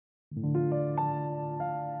Hi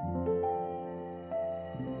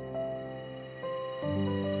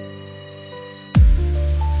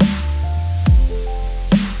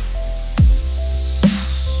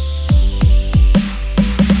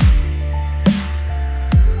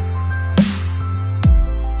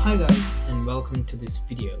guys, and welcome to this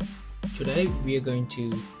video. Today we are going to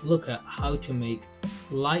look at how to make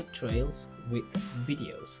light trails with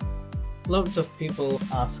videos. Lots of people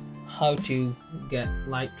ask how to get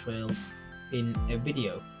light trails in a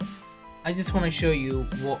video. I just want to show you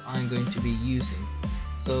what I'm going to be using.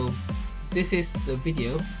 So this is the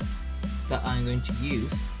video that I'm going to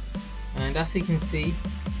use, and as you can see,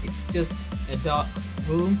 it's just a dark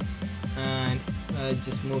room and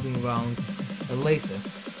just moving around a laser.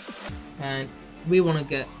 And we want to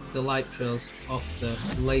get the light trails off the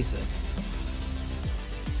laser.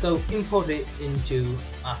 So import it into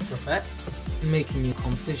After Effects, make a new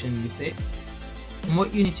composition with it. And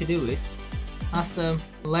what you need to do is, as the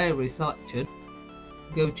layer is selected,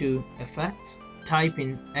 go to Effects, type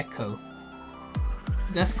in Echo.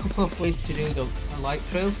 There's a couple of ways to do the light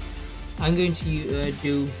trails. I'm going to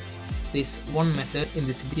do this one method in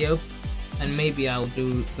this video, and maybe I'll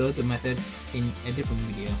do the other method in a different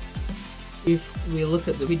video. If we look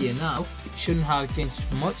at the video now, it shouldn't have changed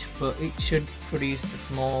much, but it should produce a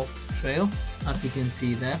small trail, as you can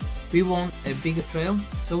see there. We want a bigger trail,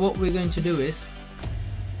 so what we're going to do is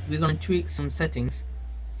we're going to tweak some settings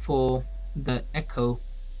for the echo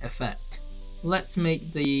effect. Let's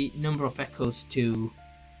make the number of echoes to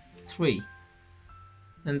 3,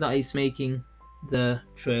 and that is making the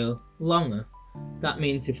trail longer. That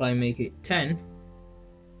means if I make it 10,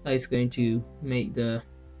 that is going to make the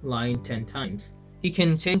line 10 times. You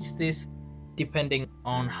can change this depending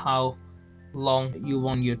on how long you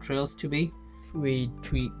want your trails to be. If we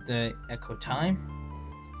tweak the echo time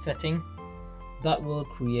setting, that will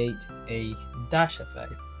create a dash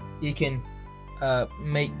effect. You can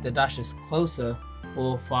make the dashes closer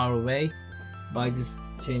or far away by just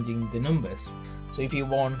changing the numbers. So if you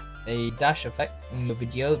want a dash effect in your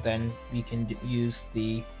video, then you can use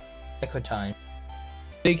the echo time.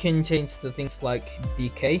 You can change the things like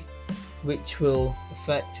decay, which will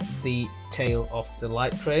affect the tail of the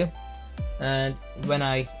light trail, and when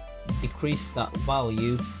I decrease that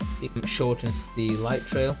value, it shortens the light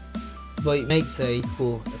trail, but it makes a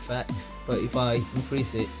cool effect. But if I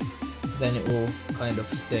increase it, then it will kind of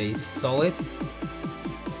stay solid.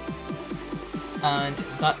 And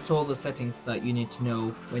that's all the settings that you need to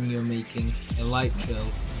know when you're making a light trail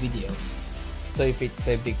video. So if it's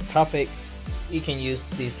a big traffic, you can use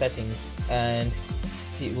these settings and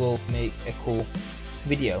it will make a cool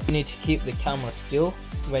video. You need to keep the camera still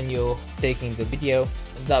when you're taking the video.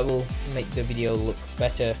 That will make the video look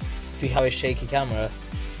better. If you have a shaky camera,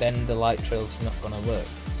 then the light trail is not gonna work.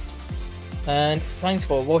 And thanks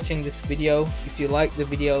for watching this video. If you like the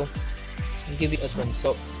video, give it a thumbs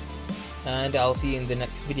up, and I'll see you in the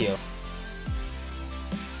next video.